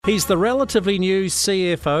He's the relatively new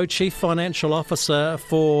CFO, Chief Financial Officer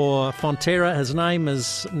for Fonterra. His name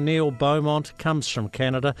is Neil Beaumont, comes from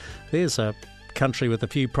Canada. There's a country with a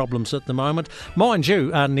few problems at the moment. Mind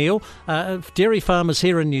you, Neil, dairy farmers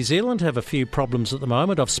here in New Zealand have a few problems at the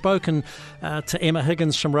moment. I've spoken to Emma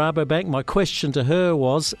Higgins from Rabobank. My question to her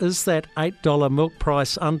was, is that $8 milk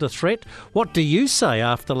price under threat? What do you say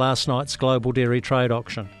after last night's global dairy trade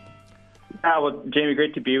auction? Well, Jamie,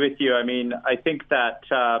 great to be with you. I mean, I think that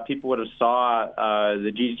people would have saw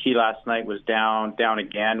the GDT last night was down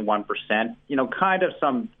again, 1%. You know, kind of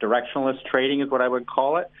some directionless trading is what I would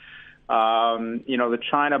call it. You know, the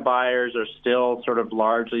China buyers are still sort of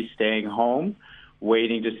largely staying home,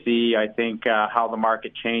 waiting to see, I think, how the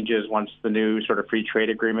market changes once the new sort of free trade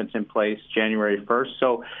agreement's in place January 1st.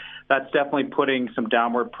 So that's definitely putting some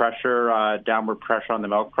downward pressure on the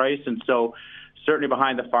milk price. And so certainly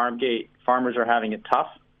behind the farm gate, farmers are having it tough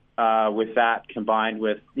with that combined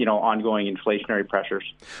with, you know, ongoing inflationary pressures.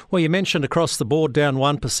 Well, you mentioned across the board down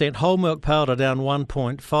 1%, whole milk powder down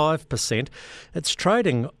 1.5%. It's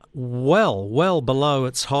trading well below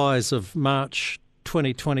its highs of March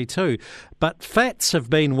 2022. But fats have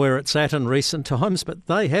been where it's at in recent times, but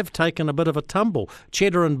they have taken a bit of a tumble.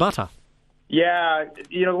 Cheddar and butter. Yeah,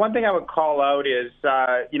 you know, one thing I would call out is,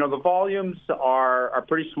 you know, the volumes are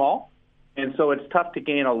pretty small. And so it's tough to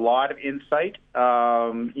gain a lot of insight.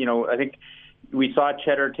 You know, I think we saw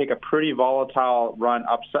cheddar take a pretty volatile run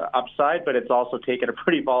upside, but it's also taken a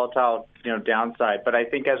pretty volatile, you know, downside. But I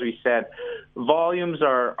think, as we said, volumes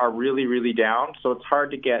are really, really down. So it's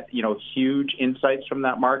hard to get, you know, huge insights from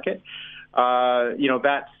that market. You know,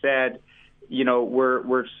 that said, you know,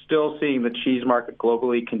 we're still seeing the cheese market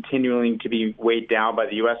globally continuing to be weighed down by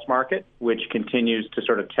the U.S. market, which continues to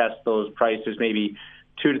sort of test those prices maybe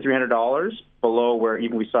 $200 to $300 below where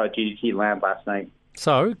even we saw GDT land last night.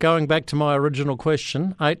 So, going back to my original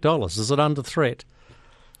question, $8, is it under threat?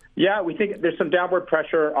 Yeah, we think there's some downward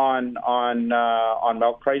pressure on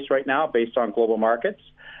milk price right now based on global markets.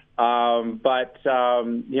 But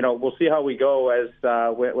you know, we'll see how we go as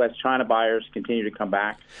China buyers continue to come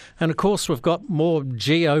back. And of course, we've got more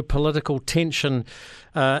geopolitical tension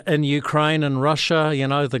in Ukraine and Russia. You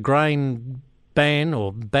know, the grain ban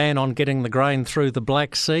on getting the grain through the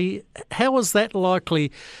Black Sea. How is that likely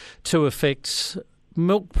to affect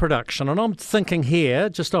milk production? And I'm thinking here,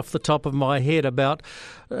 just off the top of my head, about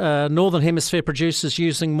Northern Hemisphere producers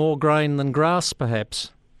using more grain than grass,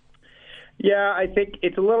 perhaps. Yeah, I think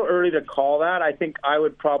it's a little early to call that. I think I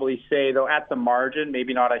would probably say, though, at the margin,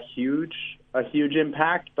 maybe not a huge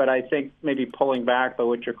impact, but I think maybe pulling back by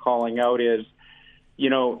what you're calling out is, you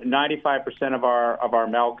know, 95% of our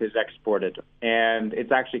milk is exported, and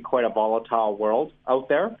it's actually quite a volatile world out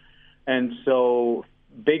there. And so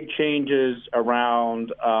big changes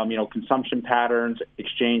around, you know, consumption patterns,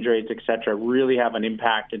 exchange rates, et cetera, really have an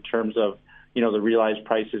impact in terms of, you know, the realized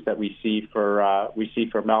prices that we see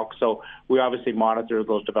for milk. So we obviously monitor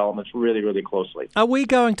those developments really, really closely. Are we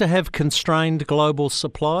going to have constrained global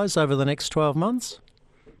supplies over the next 12 months?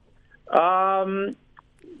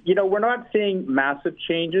 You know, we're not seeing massive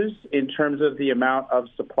changes in terms of the amount of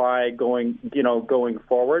supply going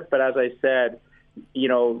forward. But as I said, you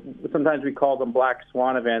know, sometimes we call them black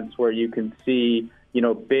swan events where you can see, you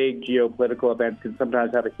know, big geopolitical events can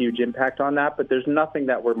sometimes have a huge impact on that. But there's nothing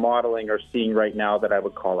that we're modeling or seeing right now that I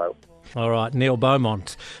would call out. All right, Neil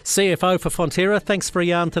Beaumont, CFO for Fonterra. Thanks for a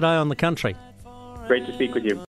yarn today on The Country. Great to speak with you.